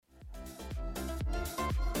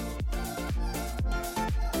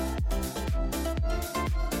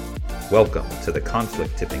Welcome to the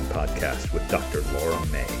Conflict Tipping Podcast with Dr. Laura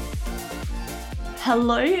May.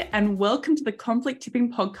 Hello, and welcome to the Conflict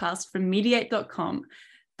Tipping Podcast from Mediate.com,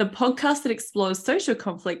 the podcast that explores social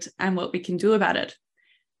conflict and what we can do about it.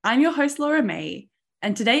 I'm your host, Laura May,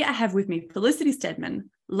 and today I have with me Felicity Steadman,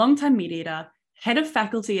 longtime mediator, head of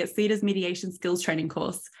faculty at CEDA's Mediation Skills Training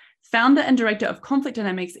course, founder and director of Conflict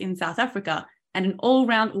Dynamics in South Africa, and an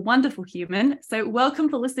all-round wonderful human. So welcome,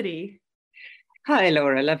 Felicity. Hi,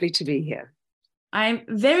 Laura. Lovely to be here. I'm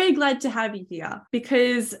very glad to have you here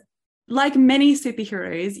because, like many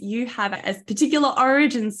superheroes, you have a particular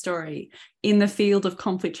origin story in the field of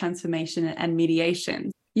conflict transformation and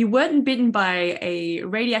mediation. You weren't bitten by a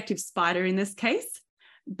radioactive spider in this case,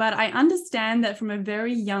 but I understand that from a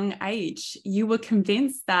very young age, you were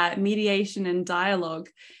convinced that mediation and dialogue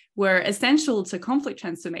were essential to conflict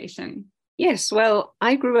transformation. Yes, well,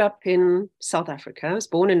 I grew up in South Africa. I was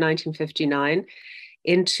born in 1959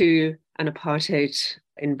 into an apartheid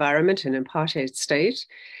environment, an apartheid state.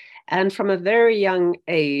 And from a very young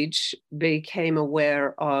age, became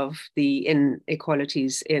aware of the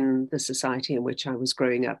inequalities in the society in which I was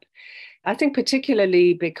growing up. I think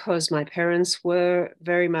particularly because my parents were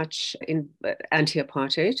very much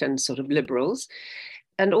anti-apartheid and sort of liberals,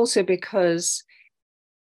 and also because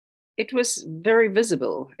it was very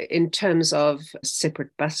visible in terms of separate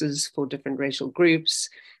buses for different racial groups.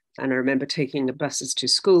 And I remember taking the buses to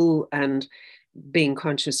school and being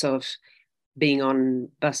conscious of being on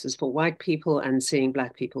buses for white people and seeing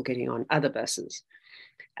Black people getting on other buses.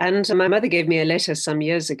 And my mother gave me a letter some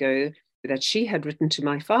years ago that she had written to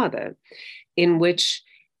my father, in which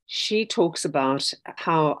she talks about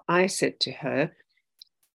how I said to her,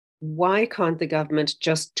 why can't the government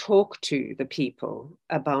just talk to the people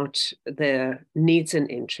about their needs and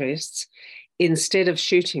interests instead of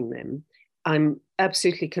shooting them? I'm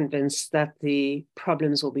absolutely convinced that the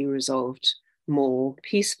problems will be resolved more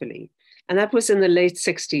peacefully. And that was in the late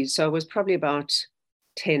 60s, so I was probably about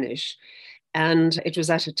 10-ish. And it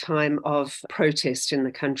was at a time of protest in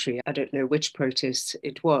the country. I don't know which protest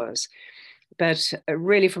it was. But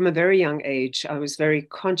really from a very young age, I was very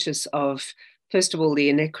conscious of, first of all, the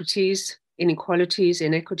inequities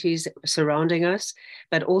surrounding us,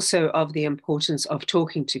 but also of the importance of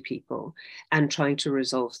talking to people and trying to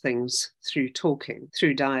resolve things through talking,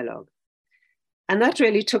 through dialogue. And that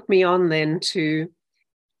really took me on then to,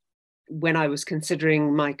 when I was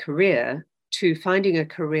considering my career, to finding a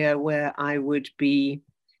career where I would be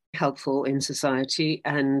helpful in society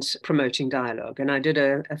and promoting dialogue. And I did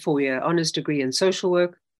a 4-year honors degree in social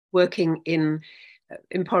work, working in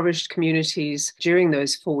impoverished communities during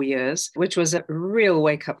those 4 years, which was a real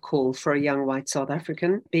wake-up call for a young white South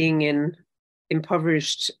African, being in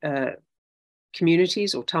impoverished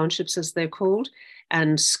communities or townships as they're called,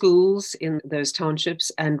 and schools in those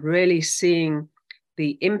townships, and really seeing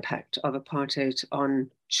the impact of apartheid on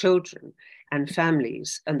children and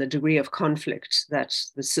families and the degree of conflict that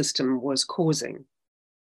the system was causing.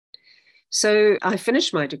 So I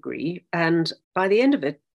finished my degree, and by the end of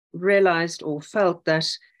it, realized or felt that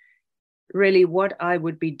really what I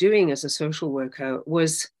would be doing as a social worker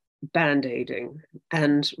was band-aiding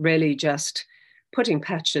and really just putting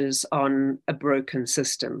patches on a broken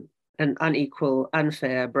system, an unequal,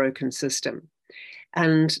 unfair, broken system.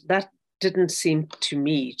 And that didn't seem to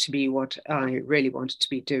me to be what I really wanted to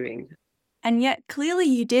be doing. And yet clearly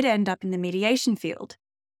you did end up in the mediation field.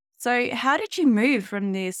 So how did you move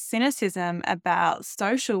from this cynicism about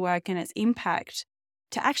social work and its impact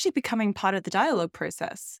to actually becoming part of the dialogue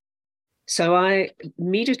process? So I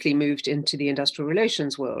immediately moved into the industrial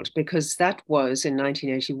relations world because that was, in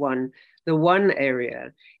 1981, the one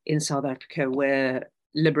area in South Africa where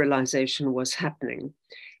liberalization was happening,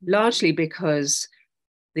 largely because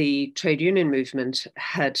the trade union movement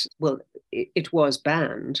it was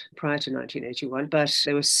banned prior to 1981, but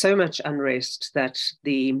there was so much unrest that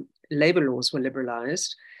the labor laws were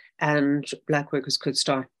liberalized and Black workers could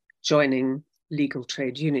start joining legal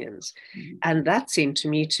trade unions. Mm-hmm. And that seemed to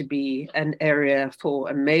me to be an area for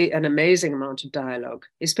an amazing amount of dialogue,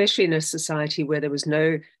 especially in a society where there was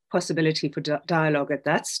no possibility for dialogue at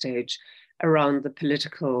that stage around the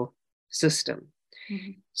political system.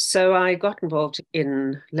 Mm-hmm. So I got involved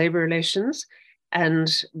in labor relations and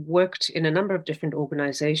worked in a number of different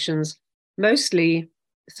organizations, mostly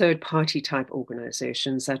third-party type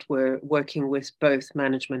organizations that were working with both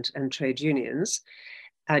management and trade unions.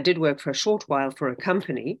 I did work for a short while for a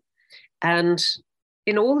company. And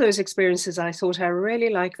in all those experiences, I thought I really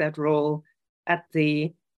like that role at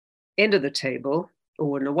the end of the table,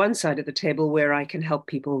 or on the one side of the table where I can help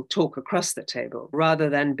people talk across the table rather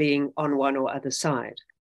than being on one or other side.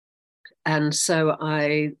 And so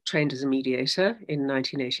I trained as a mediator in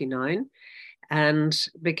 1989 and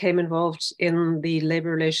became involved in the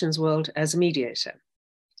labor relations world as a mediator.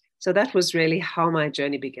 So that was really how my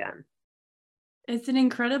journey began. It's an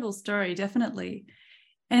incredible story, definitely.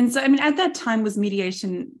 And so, I mean, at that time, was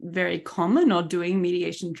mediation very common, or doing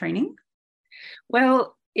mediation training?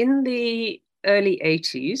 Well, in the early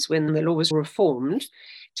 80s, when the law was reformed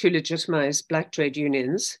to legitimize Black trade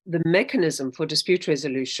unions, the mechanism for dispute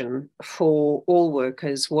resolution for all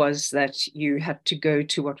workers was that you had to go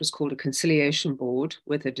to what was called a conciliation board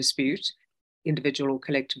with a dispute, individual or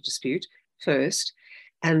collective dispute, first.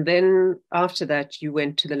 And then after that, you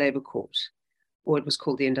went to the labor court, or it was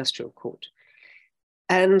called the industrial court.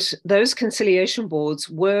 And those conciliation boards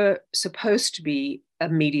were supposed to be a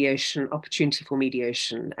mediation, opportunity for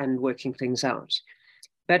mediation and working things out.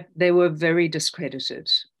 But they were very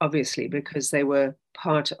discredited, obviously, because they were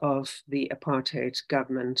part of the apartheid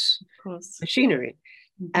government machinery.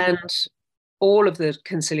 Mm-hmm. And all of the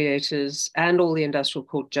conciliators and all the industrial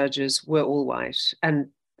court judges were all white and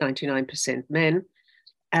 99% men.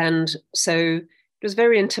 And so it was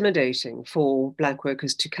very intimidating for Black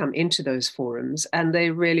workers to come into those forums, and they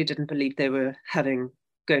really didn't believe they were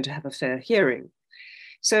going to have a fair hearing.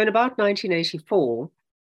 So in about 1984,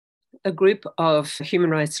 a group of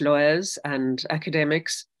human rights lawyers and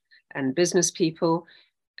academics and business people,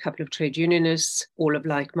 a couple of trade unionists, all of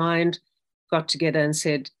like mind, got together and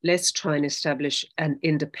said, let's try and establish an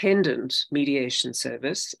independent mediation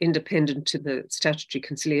service, independent to the statutory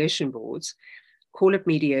conciliation boards. Call it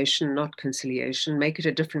mediation, not conciliation, make it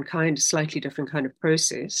a slightly different kind of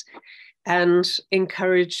process, and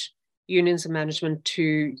encourage unions and management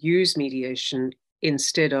to use mediation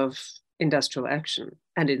instead of industrial action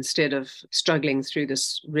and instead of struggling through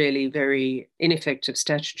this really very ineffective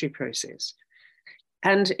statutory process.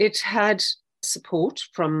 And it had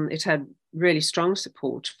really strong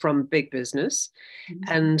support from big business, mm-hmm.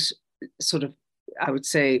 and sort of, I would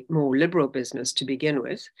say, more liberal business to begin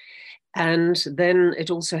with. And then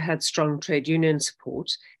it also had strong trade union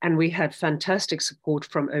support, and we had fantastic support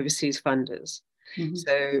from overseas funders. Mm-hmm.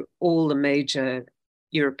 So all the major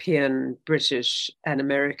European, British, and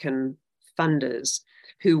American funders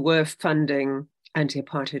who were funding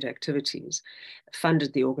anti-apartheid activities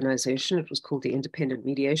funded the organization. It was called the Independent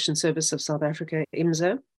Mediation Service of South Africa,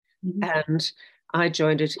 IMSA. Mm-hmm. And I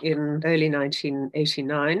joined it in early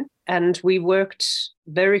 1989. And we worked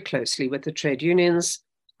very closely with the trade unions,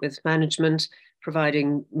 with management,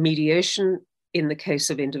 providing mediation in the case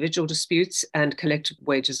of individual disputes and collective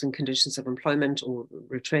wages and conditions of employment or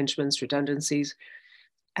retrenchments, redundancies.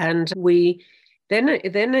 And we then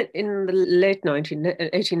in the late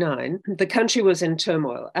 1989, the country was in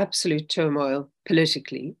turmoil, absolute turmoil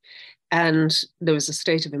politically. And there was a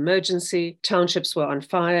state of emergency. Townships were on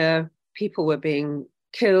fire. People were being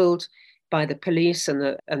killed by the police and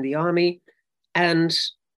the army. And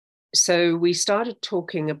so we started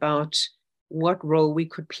talking about what role we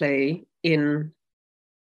could play in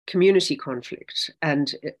community conflict,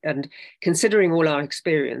 and considering all our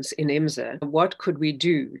experience in IMSA, what could we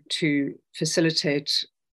do to facilitate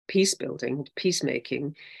peace building,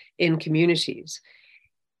 peacemaking in communities?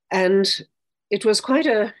 And it was quite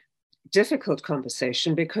a difficult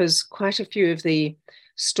conversation because quite a few of the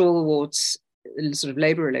stalwarts, sort of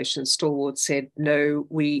labor relations stalwarts, said, no,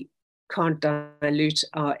 we can't dilute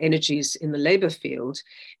our energies in the labor field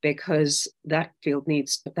because that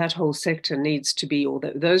whole sector needs to be, or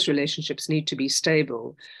those relationships need to be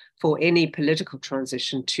stable for any political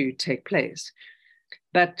transition to take place.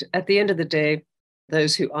 But at the end of the day,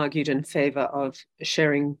 those who argued in favor of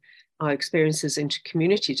sharing our experiences into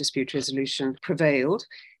community dispute resolution prevailed,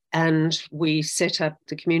 and we set up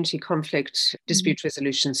the Community Conflict Dispute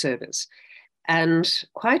Resolution Service. And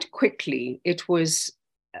quite quickly, it was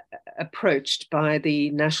approached by the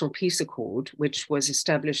National Peace Accord, which was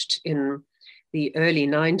established in the early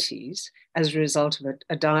 90s as a result of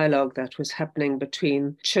a dialogue that was happening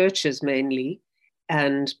between churches mainly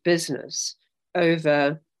and business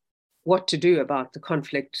over what to do about the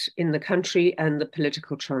conflict in the country and the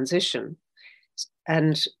political transition.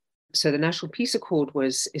 And so the National Peace Accord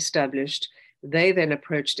was established. They then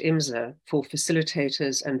approached IMSA for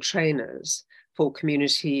facilitators and trainers for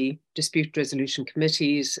community dispute resolution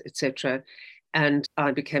committees, etc. And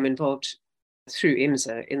I became involved through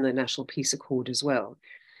IMSA in the National Peace Accord as well.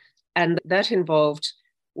 And that involved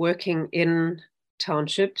working in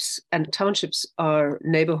townships, and townships are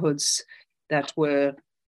neighborhoods that were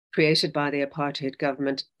created by the apartheid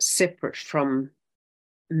government separate from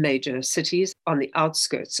major cities. On the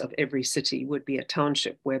outskirts of every city would be a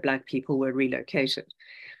township where Black people were relocated.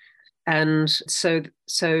 And so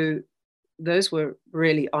those were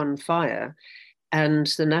really on fire. And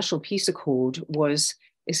the National Peace Accord was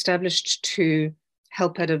established to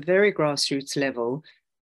help at a very grassroots level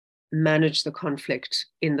manage the conflict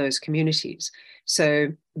in those communities. So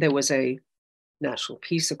there was a National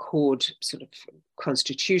Peace Accord sort of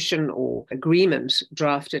constitution or agreement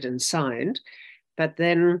drafted and signed, but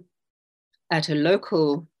then at a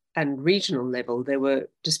local and regional level, there were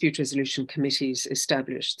dispute resolution committees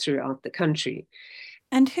established throughout the country.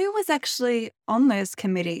 And who was actually on those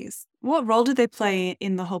committees? What role did they play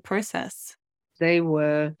in the whole process? They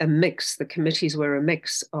were a mix. The committees were a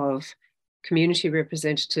mix of community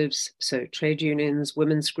representatives, so trade unions,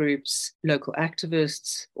 women's groups, local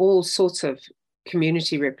activists, all sorts of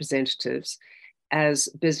community representatives, as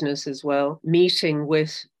business as well, meeting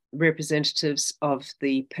with representatives of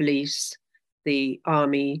the police, the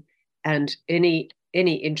army, and any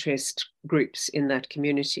interest groups in that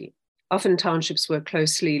community. Often townships were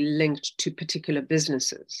closely linked to particular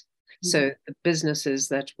businesses. Mm-hmm. So the businesses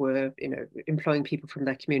that were, employing people from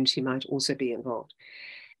that community might also be involved.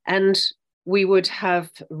 And we would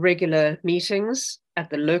have regular meetings at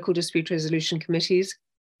the local dispute resolution committees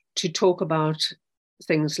to talk about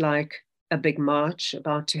things like a big march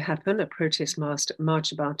about to happen, a protest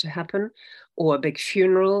march about to happen, or a big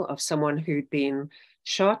funeral of someone who'd been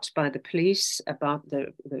shot by the police, about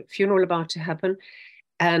the funeral about to happen.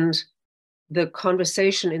 And the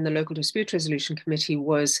conversation in the local dispute resolution committee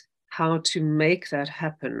was how to make that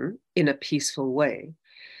happen in a peaceful way.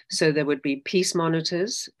 So there would be peace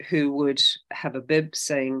monitors who would have a bib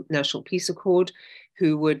saying National Peace Accord,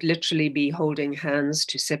 who would literally be holding hands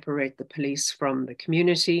to separate the police from the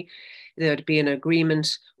community. There'd be an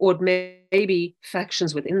agreement, or maybe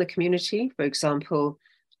factions within the community, for example,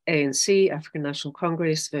 ANC, African National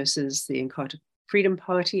Congress, versus the Inkatha Freedom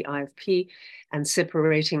Party, IFP, and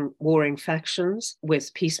separating warring factions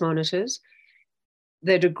with peace monitors.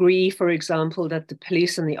 They'd agree, for example, that the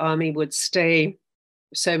police and the army would stay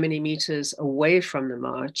so many meters away from the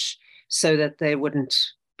march so that they wouldn't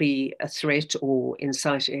be a threat or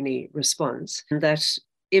incite any response. And that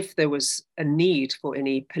if there was a need for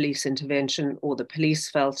any police intervention, or the police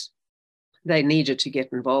felt they needed to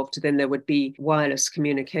get involved, then there would be wireless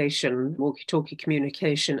communication, walkie-talkie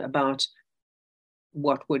communication about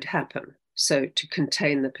what would happen, so to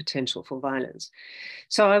contain the potential for violence.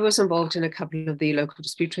 So I was involved in a couple of the local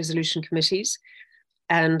dispute resolution committees,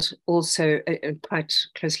 and also quite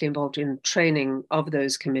closely involved in training of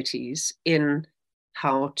those committees in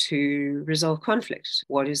how to resolve conflict.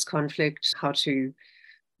 What is conflict?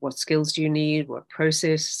 What skills do you need? What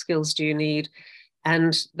process skills do you need?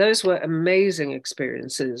 And those were amazing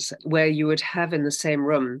experiences where you would have in the same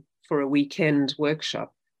room for a weekend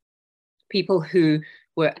workshop people who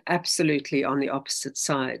were absolutely on the opposite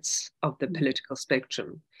sides of the political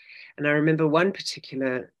spectrum. And I remember one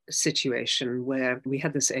particular situation where we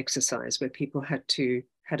had this exercise where people had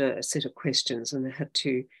a set of questions, and they had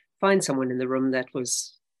to find someone in the room that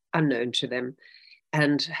was unknown to them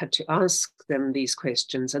and had to ask them these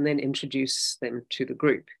questions and then introduce them to the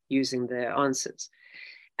group using their answers.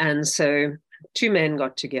 And so two men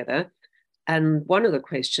got together, and one of the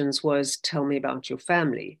questions was, tell me about your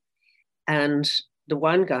family. And the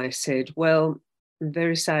one guy said, well,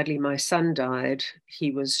 very sadly, my son died.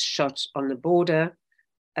 He was shot on the border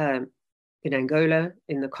in Angola,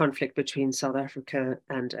 in the conflict between South Africa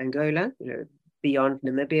and Angola, beyond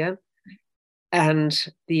Namibia. And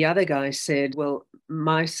the other guy said, well,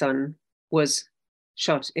 my son was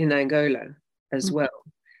shot in Angola as well.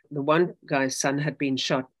 The one guy's son had been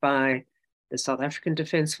shot by the South African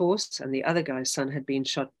Defence Force, and the other guy's son had been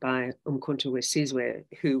shot by Umkhonto weSizwe,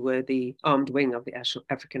 who were the armed wing of the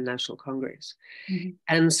African National Congress. Mm-hmm.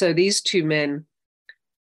 And so these two men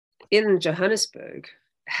in Johannesburg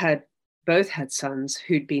both had sons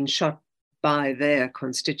who'd been shot by their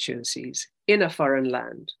constituencies in a foreign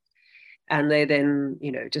land. And they then,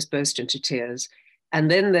 just burst into tears.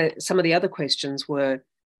 And then some of the other questions were,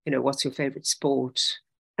 what's your favorite sport?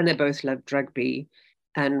 And they both loved rugby.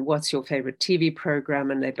 And what's your favorite TV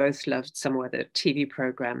program? And they both loved some other TV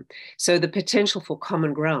program. So the potential for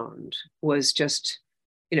common ground was just,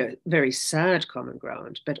 very sad common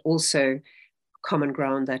ground, but also common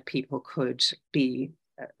ground that people could be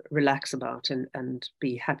relax about and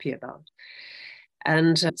be happy about.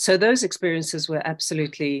 And so those experiences were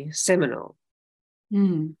absolutely seminal.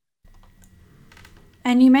 Mm.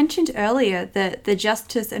 And you mentioned earlier that the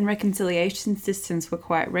justice and reconciliation systems were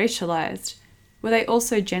quite racialized. Were they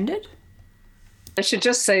also gendered? I should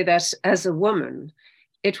just say that as a woman,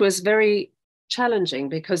 it was very challenging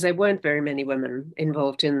because there weren't very many women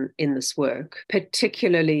involved in this work,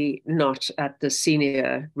 particularly not at the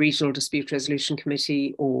senior regional dispute resolution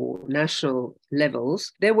committee or national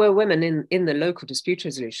levels. There were women in the local dispute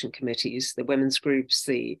resolution committees, the women's groups,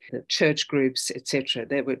 the church groups, etc.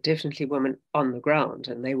 There were definitely women on the ground,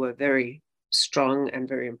 and they were very strong and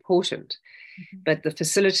very important. Mm-hmm. But the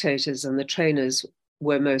facilitators and the trainers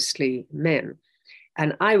were mostly men.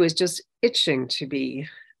 And I was just itching to be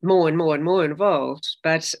more and more and more involved,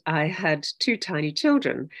 but I had two tiny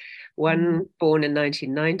children, one born in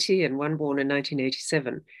 1990 and one born in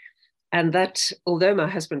 1987. And that, although my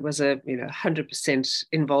husband was a 100%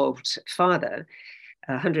 involved father,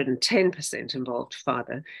 110% involved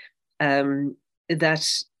father,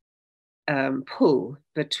 that pull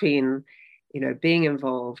between being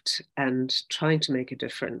involved and trying to make a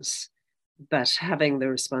difference, but having the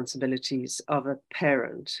responsibilities of a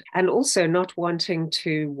parent, and also not wanting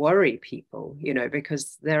to worry people,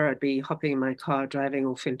 because there I'd be hopping in my car, driving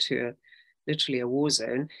off into literally a war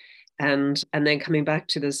zone, and then coming back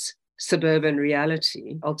to this suburban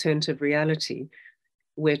reality, alternative reality,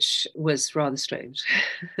 which was rather strange.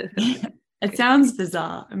 It sounds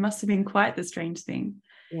bizarre. It must have been quite the strange thing.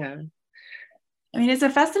 Yeah. I mean, it's a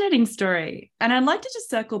fascinating story. And I'd like to just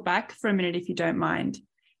circle back for a minute, if you don't mind.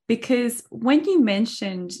 Because when you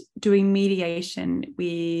mentioned doing mediation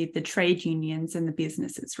with the trade unions and the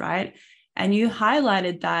businesses, right? And you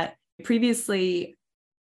highlighted that previously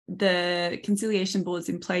the conciliation boards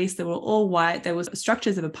in place, they were all white, there was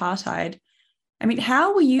structures of apartheid. I mean,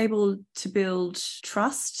 how were you able to build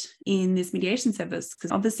trust in this mediation service?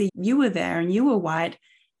 Because obviously you were there and you were white.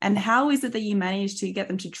 And how is it that you managed to get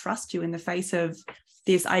them to trust you in the face of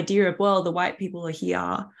this idea of, well, the white people are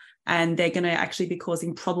here and they're going to actually be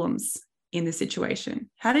causing problems in the situation?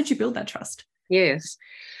 How did you build that trust? Yes.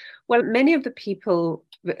 Well, many of the people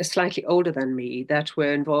slightly older than me that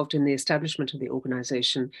were involved in the establishment of the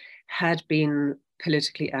organization had been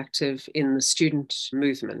politically active in the student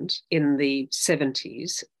movement in the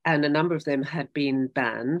 70s, and a number of them had been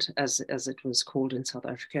banned, as it was called in South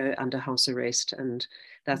Africa, under house arrest and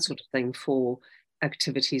that sort of thing, for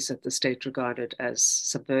activities that the state regarded as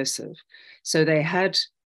subversive. So they had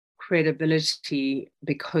credibility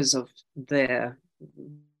because of their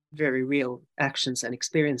very real actions and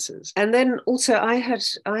experiences. And then also I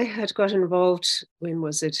had got involved, when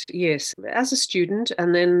was it? Yes, as a student,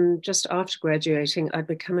 and then just after graduating, I'd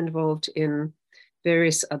become involved in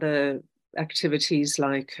various other activities,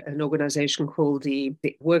 like an organization called the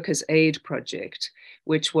Workers' Aid Project,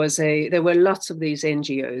 which was there were lots of these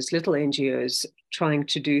NGOs, little NGOs, trying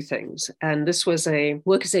to do things. And this was a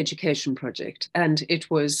workers' education project. And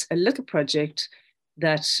it was a little project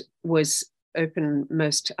that was open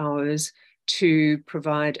most hours to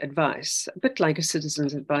provide advice, a bit like a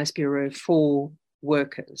citizens' advice bureau for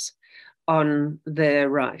workers on their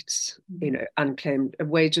rights, unclaimed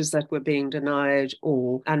wages that were being denied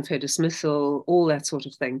or unfair dismissal, all that sort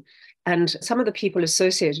of thing. And some of the people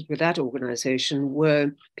associated with that organization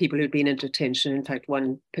were people who'd been in detention. In fact,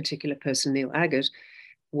 one particular person, Neil Agate,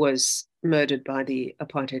 was murdered by the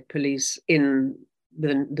apartheid police in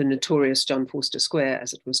the notorious John Vorster Square,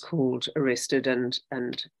 as it was called, arrested and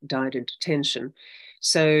died in detention.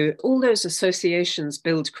 So all those associations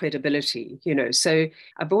build credibility, So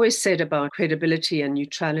I've always said about credibility and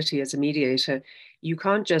neutrality as a mediator, you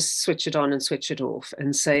can't just switch it on and switch it off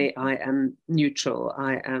and say, I am neutral,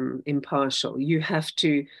 I am impartial. You have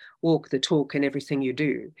to walk the talk in everything you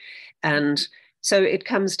do. And so it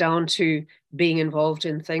comes down to being involved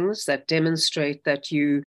in things that demonstrate that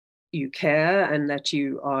you care and that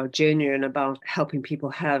you are genuine about helping people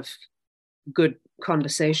have good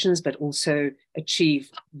conversations, but also achieve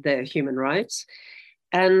their human rights.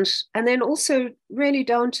 And then also really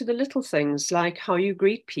down to the little things, like how you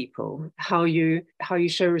greet people, how you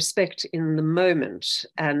show respect in the moment.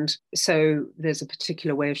 And so there's a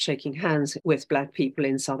particular way of shaking hands with Black people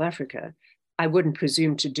in South Africa. I wouldn't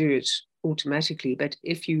presume to do it automatically, but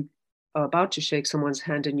if you are about to shake someone's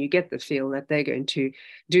hand and you get the feel that they're going to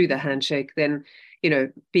do the handshake, then,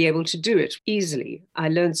 be able to do it easily. I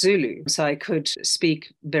learned Zulu, so I could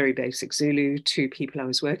speak very basic Zulu to people I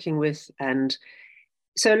was working with. And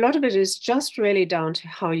so a lot of it is just really down to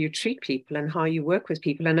how you treat people and how you work with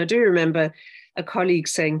people. And I do remember a colleague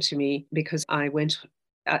saying to me, because I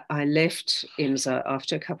left IMSA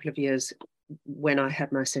after a couple of years when I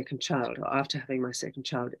had my second child, or after having my second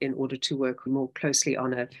child, in order to work more closely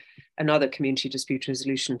on another community dispute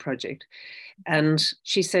resolution project. And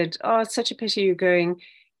she said, it's such a pity you're going.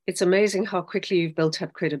 It's amazing how quickly you've built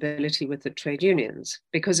up credibility with the trade unions,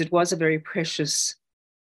 because it was a very precious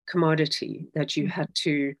commodity that you had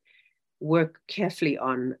to work carefully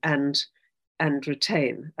on and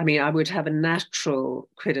retain. I mean, I would have a natural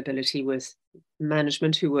credibility with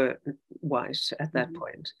management who were white at that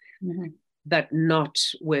point, but not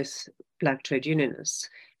with Black trade unionists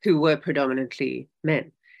who were predominantly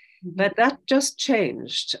men. But that just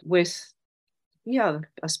changed with,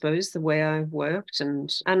 I suppose, the way I worked,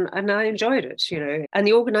 and I enjoyed it, And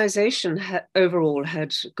the organization overall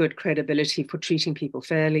had good credibility for treating people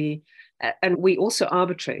fairly. And we also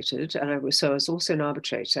arbitrated, and I was also an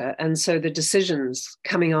arbitrator. And so the decisions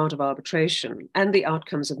coming out of arbitration and the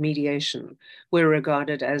outcomes of mediation were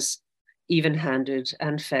regarded as even-handed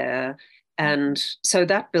and fair. And so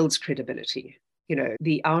that builds credibility.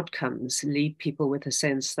 The outcomes leave people with a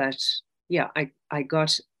sense that, I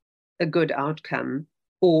got a good outcome,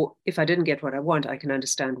 or if I didn't get what I want, I can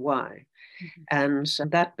understand why. And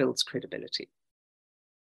that builds credibility.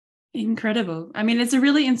 Incredible. I mean, it's a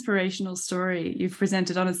really inspirational story you've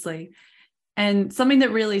presented, honestly. And something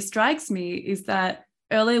that really strikes me is that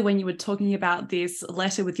earlier when you were talking about this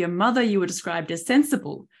letter with your mother, you were described as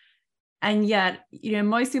sensible. And yet,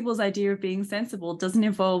 most people's idea of being sensible doesn't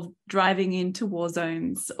involve driving into war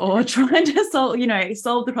zones or trying to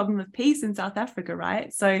solve the problem of peace in South Africa,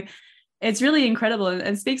 right? So it's really incredible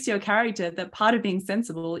and speaks to your character that part of being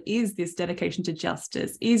sensible is this dedication to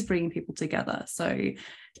justice, is bringing people together. So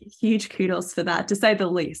huge kudos for that, to say the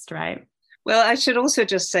least, right? Well, I should also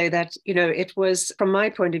just say that, it was, from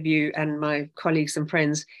my point of view and my colleagues and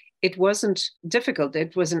friends, it wasn't difficult.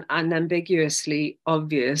 It was an unambiguously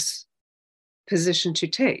obvious position to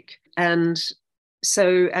take. And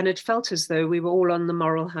it felt as though we were all on the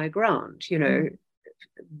moral high ground,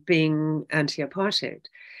 being anti-apartheid.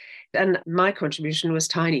 And my contribution was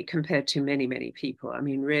tiny compared to many, many people. I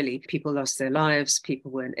mean, really, people lost their lives,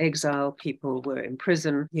 people were in exile, people were in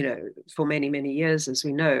prison, for many, many years, as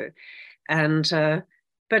we know. And,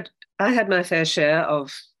 but I had my fair share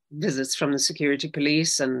of visits from the security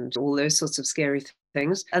police and all those sorts of scary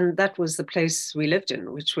things. And that was the place we lived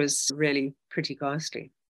in, which was really pretty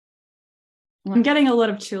ghastly. I'm getting a lot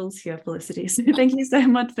of chills here, Felicity. So thank you so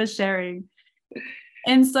much for sharing.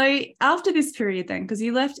 And so after this period then, because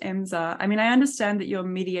you left EMSA, I mean, I understand that your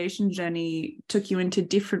mediation journey took you into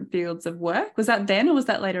different fields of work. Was that then or was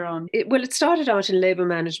that later on? It started out in labour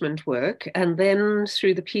management work, and then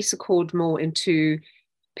through the peace accord more into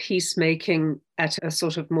peacemaking at a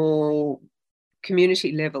sort of more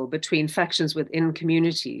community level between factions within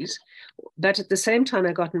communities. But at the same time,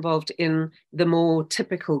 I got involved in the more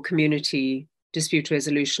typical community dispute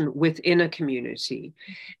resolution within a community.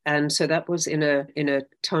 And so that was in a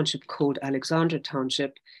township called Alexandra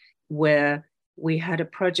Township, where we had a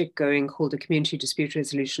project going called the Community Dispute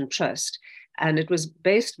Resolution Trust. And it was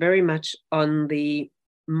based very much on the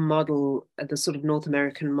model, the sort of North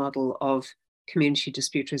American model of community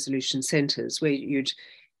dispute resolution centers, where you'd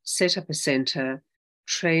set up a center,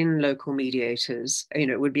 train local mediators,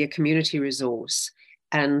 it would be a community resource,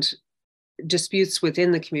 and disputes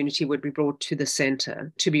within the community would be brought to the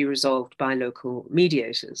center to be resolved by local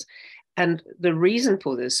mediators. And the reason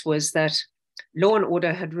for this was that law and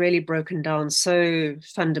order had really broken down so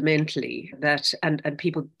fundamentally that, and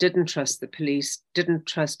people didn't trust the police, didn't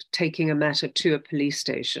trust taking a matter to a police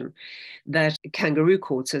station, that kangaroo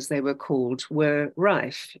courts, as they were called, were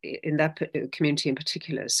rife in that community in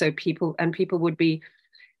particular. So people would be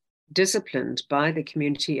disciplined by the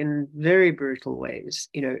community in very brutal ways,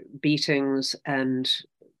 beatings, and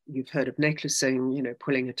you've heard of necklacing,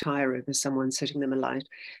 pulling a tire over someone, setting them alight,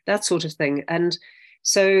 that sort of thing. And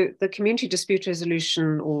so the Community Dispute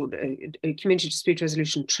Resolution or Community Dispute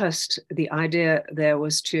Resolution Trust, the idea there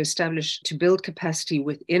was to build capacity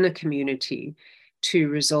within a community to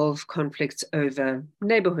resolve conflicts over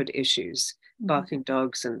neighborhood issues, barking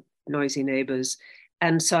dogs and noisy neighbors.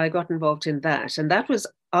 And so I got involved in that. And that was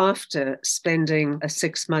after spending a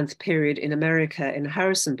 6-month period in America, in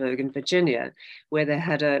Harrisonburg in Virginia, where they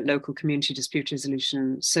had a local community dispute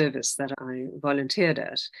resolution service that I volunteered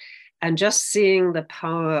at. And just seeing the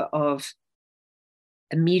power of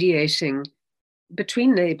mediating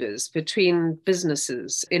between neighbors, between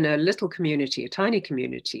businesses in a little community, a tiny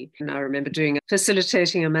community. And I remember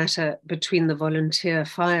facilitating a matter between the volunteer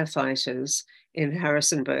firefighters in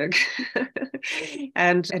Harrisonburg.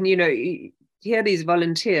 and you hear these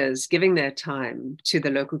volunteers giving their time to the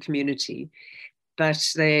local community,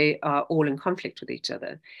 but they are all in conflict with each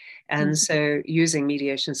other. And so using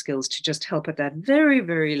mediation skills to just help at that very,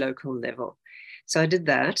 very local level. So I did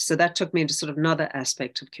that. So that took me into sort of another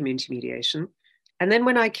aspect of community mediation. And then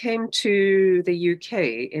when I came to the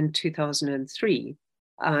UK in 2003,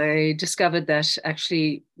 I discovered that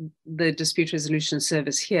actually the dispute resolution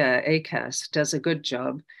service here, ACAS, does a good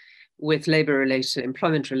job with labor-related,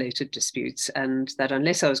 employment-related disputes, and that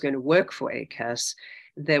unless I was going to work for ACAS,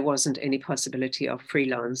 there wasn't any possibility of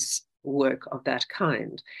freelance work of that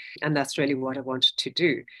kind. And that's really what I wanted to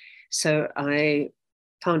do. So I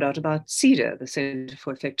found out about CEDA, the Center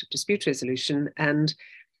for Effective Dispute Resolution, and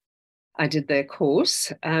I did their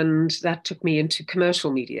course, and that took me into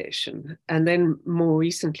commercial mediation, and then more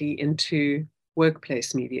recently into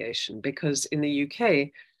workplace mediation, because in the UK,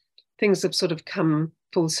 things have sort of come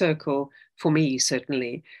full circle for me,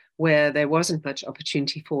 certainly, where there wasn't much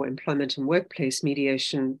opportunity for employment and workplace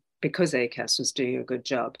mediation because ACAS was doing a good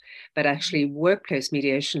job. But actually, workplace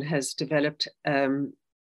mediation has developed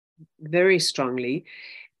very strongly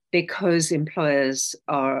because employers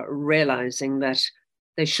are realizing that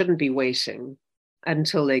they shouldn't be waiting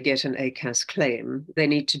until they get an ACAS claim. They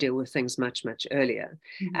need to deal with things much, much earlier.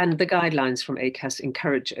 Mm-hmm. And the guidelines from ACAS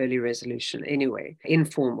encourage early resolution anyway,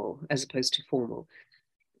 informal as opposed to formal.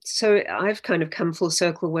 So I've kind of come full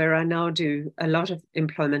circle where I now do a lot of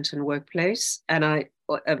employment and workplace, and I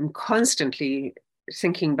am constantly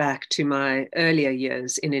thinking back to my earlier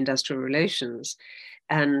years in industrial relations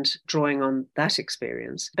and drawing on that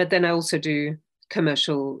experience. But then I also do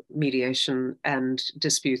commercial mediation and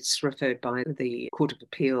disputes referred by the Court of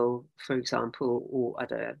Appeal, for example, or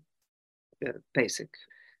other basic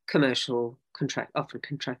commercial, often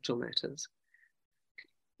contractual matters.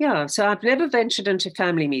 Yeah, so I've never ventured into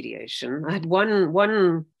family mediation. I had one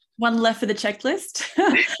left for the checklist.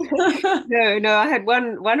 No, I had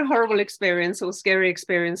one horrible experience or scary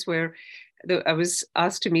experience where I was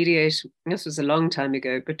asked to mediate, this was a long time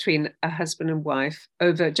ago, between a husband and wife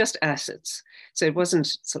over just assets. So it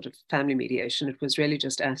wasn't sort of family mediation, it was really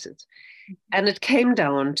just assets. And it came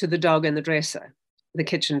down to the dog and the dresser, the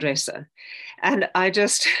kitchen dresser. And I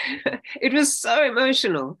just, it was so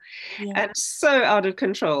emotional and so out of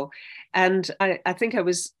control. And I think I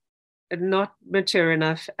was not mature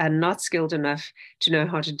enough and not skilled enough to know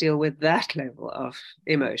how to deal with that level of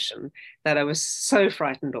emotion that I was so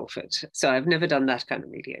frightened off it. So I've never done that kind of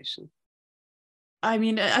mediation. I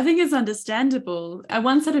mean, I think it's understandable. I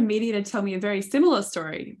once had a mediator tell me a very similar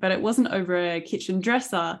story, but it wasn't over a kitchen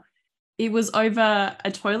dresser. It was over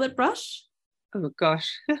a toilet brush. Oh,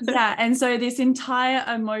 gosh. Yeah. And so this entire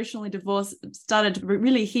emotional divorce started to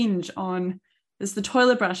really hinge on it's the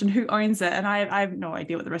toilet brush and who owns it. And I have no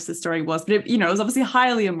idea what the rest of the story was, but it was obviously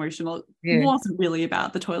highly emotional. It wasn't really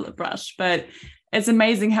about the toilet brush, but it's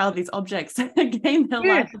amazing how these objects gain their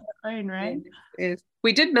life of their own, right? Yes.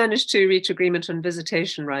 We did manage to reach agreement on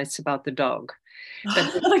visitation rights about the dog.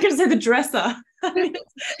 I was going to say the dresser.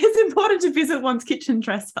 It's important to visit one's kitchen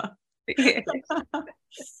dresser. Yes.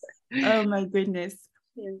 Oh my goodness.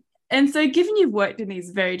 Yeah. And so given you've worked in these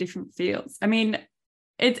very different fields, I mean,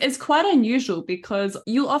 it's quite unusual because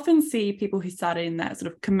you'll often see people who started in that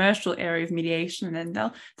sort of commercial area of mediation, and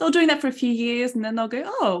then they'll doing that for a few years, and then they'll go,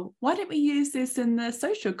 oh, why don't we use this in the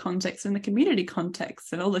social context, in the community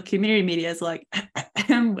context? And all the community media is like,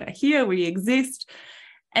 we're here, we exist.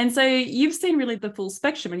 And so you've seen really the full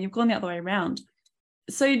spectrum and you've gone the other way around.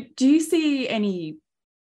 So do you see any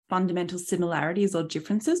fundamental similarities or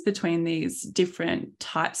differences between these different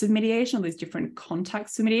types of mediation or these different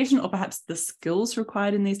contexts of mediation, or perhaps the skills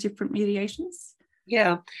required in these different mediations?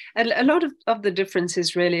 Yeah, a lot of the difference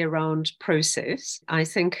is really around process. I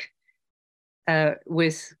think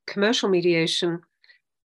with commercial mediation,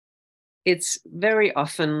 it's very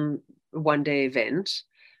often a one-day event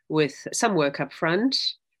with some work up front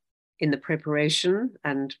in the preparation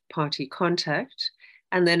and party contact,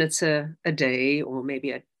 and then it's a day or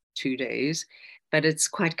maybe 2 days, but it's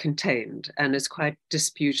quite contained and it's quite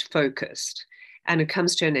dispute focused, and it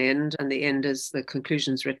comes to an end, and the end is the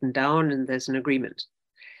conclusion's written down and there's an agreement.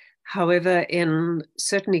 However, in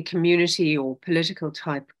certainly community or political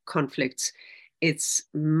type conflicts, it's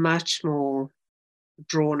much more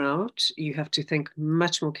drawn out. You have to think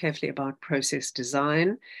much more carefully about process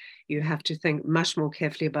design. You have to think much more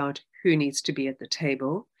carefully about who needs to be at the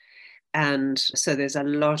table. And so there's a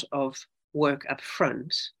lot of work up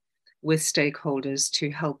front with stakeholders to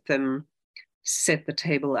help them set the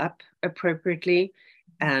table up appropriately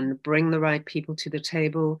and bring the right people to the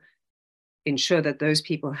table, ensure that those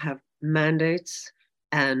people have mandates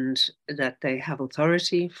and that they have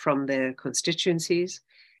authority from their constituencies.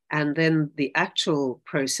 And then the actual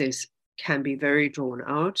process can be very drawn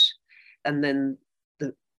out. And then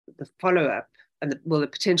the follow-up and the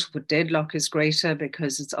potential for deadlock is greater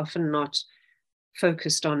because it's often not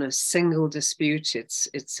focused on a single dispute.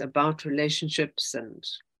 It's about relationships and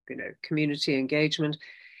community engagement,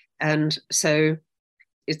 and so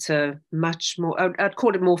it's a much more, I'd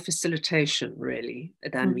call it more facilitation really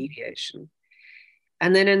than mediation.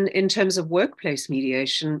 And then in terms of workplace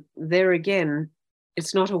mediation, there again,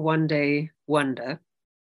 it's not a one-day wonder.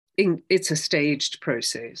 It's a staged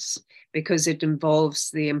process because it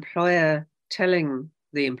involves the employer telling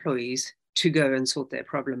the employees to go and sort their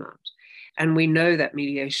problem out. And we know that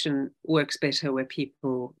mediation works better where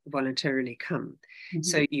people voluntarily come. Mm-hmm.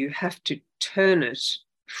 So you have to turn it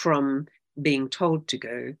from being told to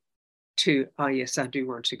go to, oh, yes, I do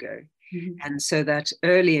want to go. Mm-hmm. And so that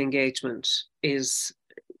early engagement is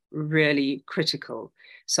really critical.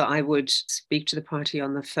 So I would speak to the party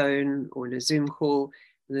on the phone or in a Zoom call,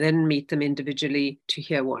 then meet them individually to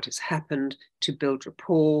hear what has happened, to build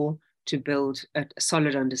rapport, to build a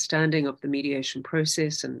solid understanding of the mediation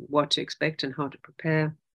process and what to expect and how to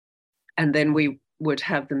prepare. And then we would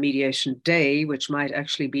have the mediation day, which might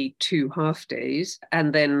actually be 2 half days,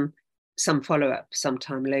 and then some follow-up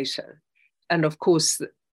sometime later. And of course,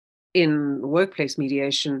 in workplace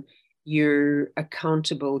mediation, you're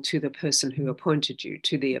accountable to the person who appointed you,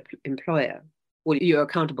 to the employer. Well, you're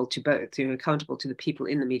accountable to both. You're accountable to the people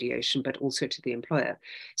in the mediation, but also to the employer.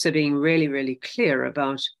 So being really, really clear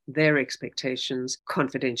about their expectations,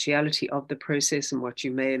 confidentiality of the process and what you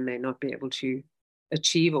may and may not be able to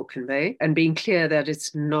achieve or convey, and being clear that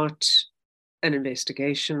it's not an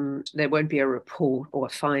investigation. There won't be a report or a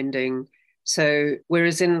finding. So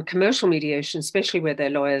whereas in commercial mediation, especially where they're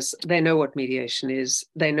lawyers, they know what mediation is.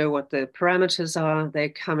 They know what the parameters are. They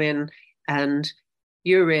come in and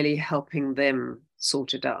you're really helping them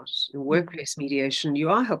sort it out. In workplace mediation, you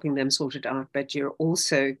are helping them sort it out, but you're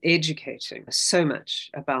also educating so much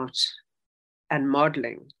about and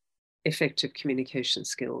modeling effective communication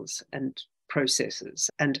skills and processes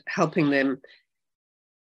and helping them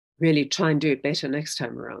really try and do it better next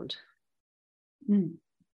time around.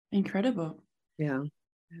 Incredible. Yeah.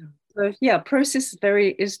 So yeah, process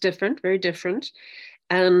is different, very different.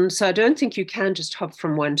 And so I don't think you can just hop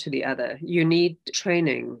from one to the other. You need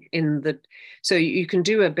training so you can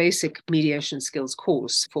do a basic mediation skills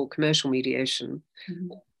course for commercial mediation,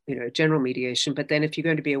 general mediation. But then if you're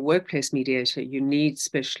going to be a workplace mediator, you need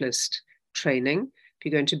specialist training. If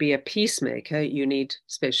you're going to be a peacemaker, you need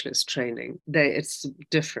specialist training. It's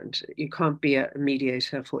different. You can't be a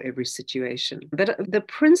mediator for every situation. But the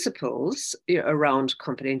principles around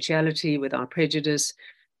confidentiality, without prejudice,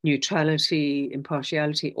 neutrality,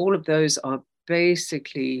 impartiality, all of those are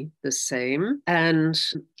basically the same. And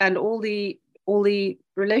all the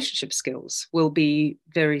relationship skills will be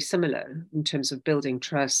very similar in terms of building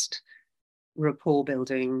trust, rapport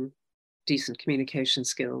building, decent communication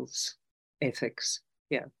skills, ethics.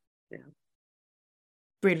 Yeah.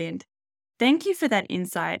 Brilliant. Thank you for that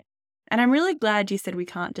insight. And I'm really glad you said we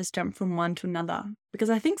can't just jump from one to another, because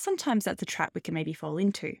I think sometimes that's a trap we can maybe fall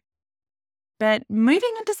into. But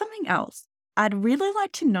moving on to something else, I'd really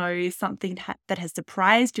like to know something that has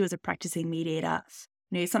surprised you as a practicing mediator.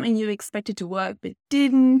 Something you expected to work but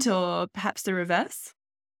didn't, or perhaps the reverse?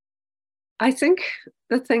 I think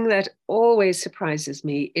the thing that always surprises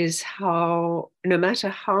me is how, no matter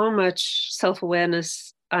how much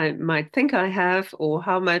self-awareness I might think I have, or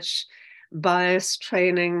how much bias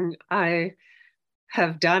training I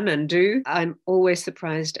have done and do, I'm always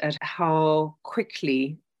surprised at how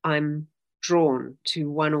quickly I'm drawn to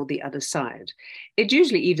one or the other side. It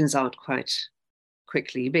usually evens out quite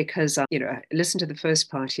quickly because, I listen to the first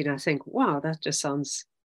party and I think, wow, that just sounds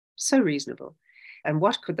so reasonable. And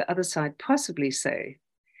what could the other side possibly say?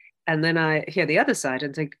 And then I hear the other side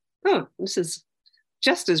and think, oh, this is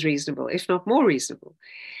just as reasonable, if not more reasonable.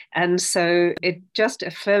 And so it just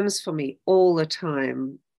affirms for me all the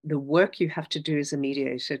time the work you have to do as a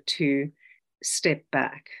mediator to step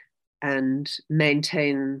back and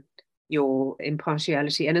maintain your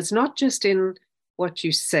impartiality. And it's not just in what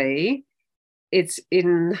you say, it's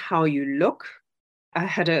in how you look. I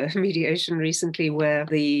had a mediation recently where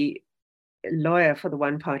the lawyer for the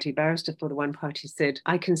one party, barrister for the one party, said,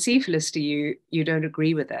 I can see, Felicity, you don't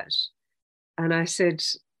agree with that. And I said,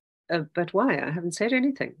 but why? I haven't said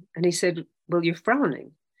anything. And he said, well, you're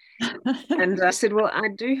frowning. And I said, well, I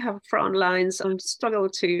do have frown lines. I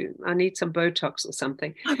need some Botox or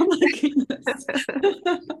something. Oh my goodness.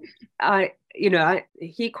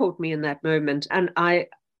 He caught me in that moment. And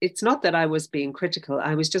it's not that I was being critical.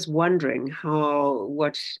 I was just wondering how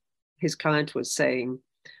what his client was saying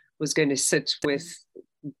was going to sit with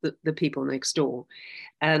the people next door.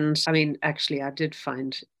 And I mean, actually, I did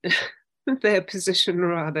find their position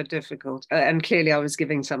rather difficult. And clearly I was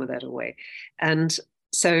giving some of that away. And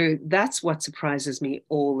so that's what surprises me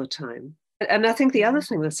all the time. And I think the other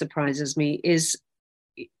thing that surprises me is,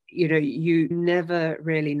 you never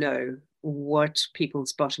really know what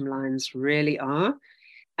people's bottom lines really are.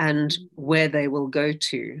 and where they will go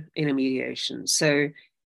to in a mediation. So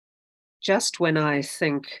just when I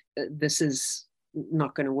think this is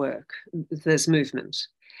not going to work, there's movement.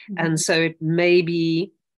 And so it may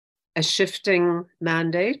be a shifting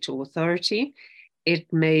mandate or authority.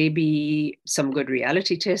 It may be some good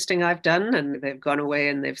reality testing I've done, and they've gone away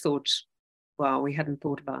and they've thought, well, we hadn't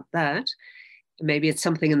thought about that. Maybe it's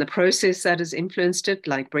something in the process that has influenced it,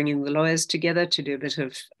 like bringing the lawyers together to do a bit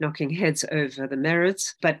of knocking heads over the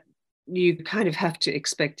merits. But you kind of have to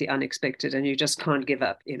expect the unexpected, and you just can't give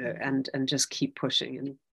up, and just keep pushing.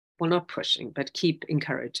 And well, not pushing, but keep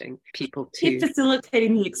encouraging people to keep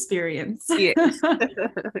facilitating the experience. Yes,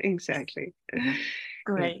 exactly.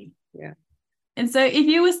 Great. Yeah. And so if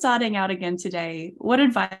you were starting out again today, what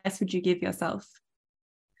advice would you give yourself?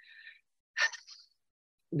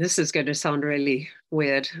 This is going to sound really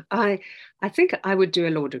weird. I think I would do a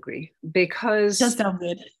law degree because Does sound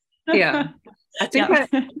weird. Yeah. I think Yeah.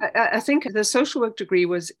 I think the social work degree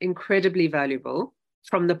was incredibly valuable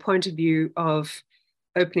from the point of view of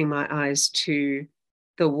opening my eyes to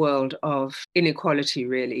the world of inequality,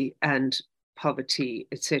 really, and poverty,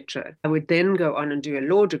 etc. I would then go on and do a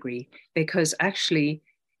law degree because actually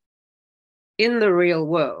in the real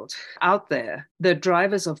world out there, the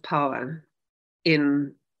drivers of power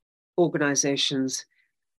in organizations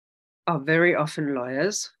are very often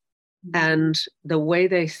lawyers, and the way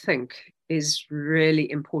they think is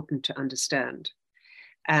really important to understand.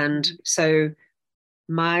 And so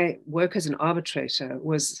my work as an arbitrator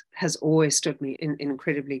has always stood me in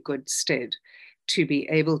incredibly good stead to be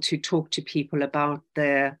able to talk to people about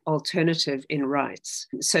their alternative in rights.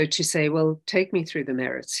 So to say, well, take me through the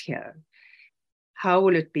merits here. How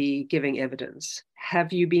will it be giving evidence?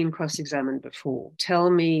 Have you been cross-examined before? Tell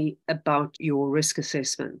me about your risk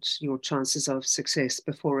assessment, your chances of success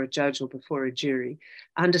before a judge or before a jury,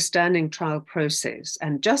 understanding trial process,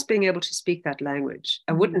 and just being able to speak that language.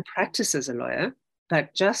 I wouldn't practice as a lawyer,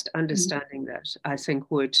 but just understanding that, I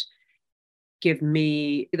think, would give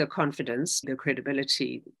me the confidence, the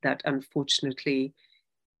credibility that unfortunately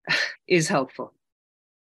is helpful.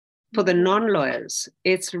 For the non-lawyers,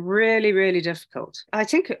 it's really, really difficult. I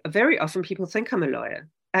think very often people think I'm a lawyer.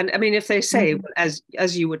 And I mean, if they say, well,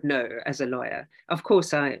 as you would know as a lawyer, of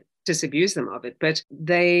course I disabuse them of it, but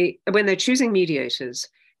when they're choosing mediators,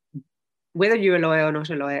 whether you're a lawyer or not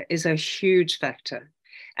a lawyer is a huge factor.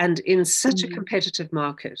 And in such a competitive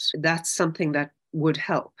market, that's something that would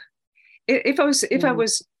help. If I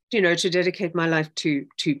was, to dedicate my life to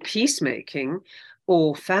peacemaking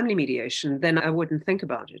or family mediation, then I wouldn't think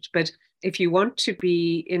about it. But if you want to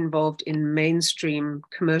be involved in mainstream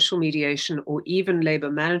commercial mediation or even labor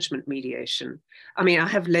management mediation, I mean, I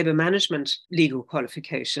have labor management legal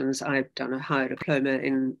qualifications. I've done a higher diploma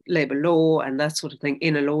in labor law and that sort of thing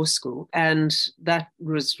in a law school. And that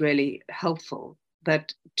was really helpful.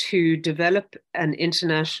 But to develop an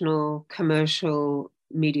international commercial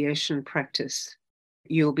mediation practice,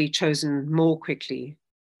 you'll be chosen more quickly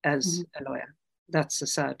as a lawyer. That's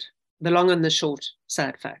the long and the short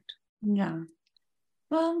sad fact. Yeah.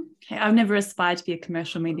 Well, okay. I've never aspired to be a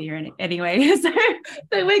commercial media anyway, so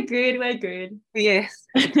we're good. Yes.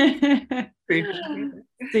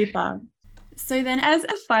 Super. So then, as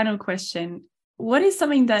a final question, what is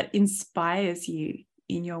something that inspires you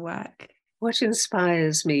in your work? What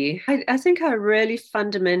inspires me? I think I really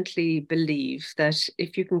fundamentally believe that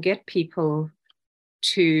if you can get people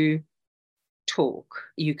to talk,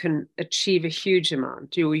 you can achieve a huge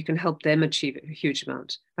amount, or you can help them achieve a huge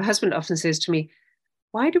amount. My husband often says to me,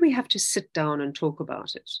 why do we have to sit down and talk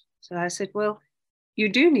about it? So I said, well, you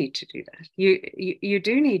do need to do that. You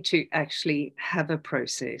do need to actually have a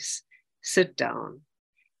process, sit down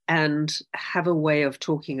and have a way of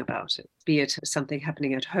talking about it, be it something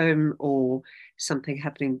happening at home or something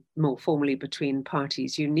happening more formally between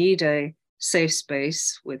parties. You need a safe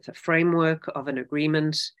space with a framework of an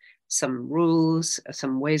agreement, some rules,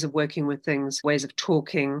 some ways of working with things, ways of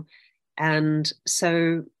talking. And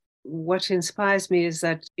so what inspires me is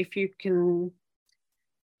that if you can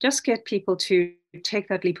just get people to take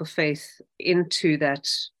that leap of faith into that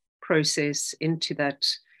process, into that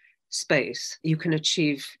space, you can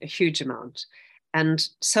achieve a huge amount. And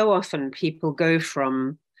so often people go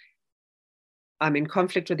from, I'm in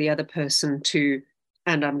conflict with the other person to,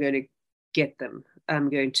 and I'm going to get them. I'm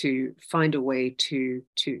going to find a way to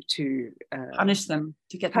punish them,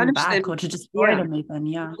 to get them back, or to destroy them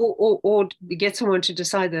even, or get someone to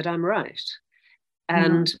decide that I'm right.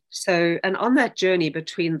 And so, and on that journey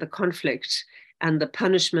between the conflict and the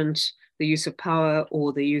punishment, the use of power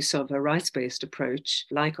or the use of a rights-based approach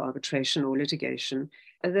like arbitration or litigation,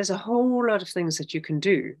 there's a whole lot of things that you can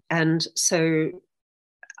do. And so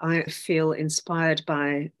I feel inspired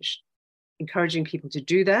by encouraging people to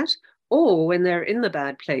do that, or when they're in the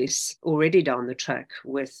bad place already down the track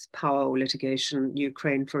with power or litigation,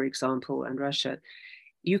 Ukraine, for example, and Russia,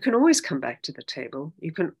 you can always come back to the table.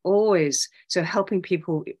 You can always, so helping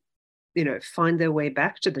people, find their way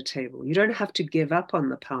back to the table. You don't have to give up on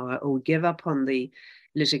the power or give up on the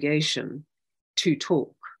litigation to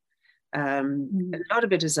talk. A lot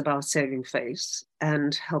of it is about saving face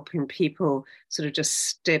and helping people sort of just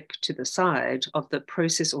step to the side of the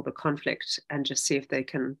process or the conflict and just see if they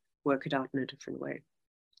can work it out in a different way.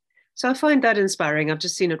 So I find that inspiring. I've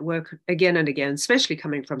just seen it work again and again, especially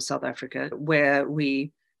coming from South Africa, where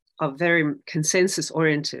we are very consensus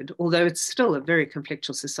oriented, although it's still a very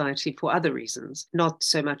conflictual society for other reasons, not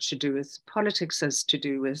so much to do with politics as to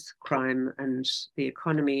do with crime and the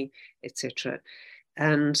economy, etc.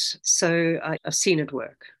 And so I've seen it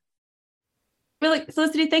work. Well,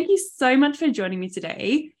 Felicity, thank you so much for joining me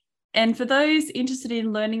today. And for those interested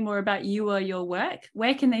in learning more about you or your work,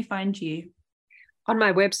 where can they find you? On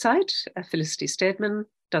my website,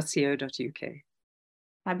 felicitystedman.co.uk.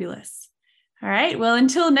 Fabulous. All right. Well,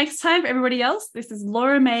 until next time, everybody else, this is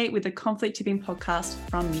Laura May with the Conflict Tipping Podcast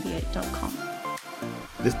from Mediate.com.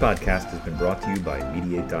 This podcast has been brought to you by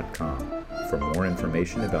Mediate.com. For more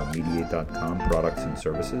information about Mediate.com products and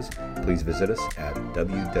services, please visit us at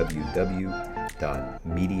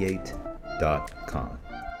www.mediate.com.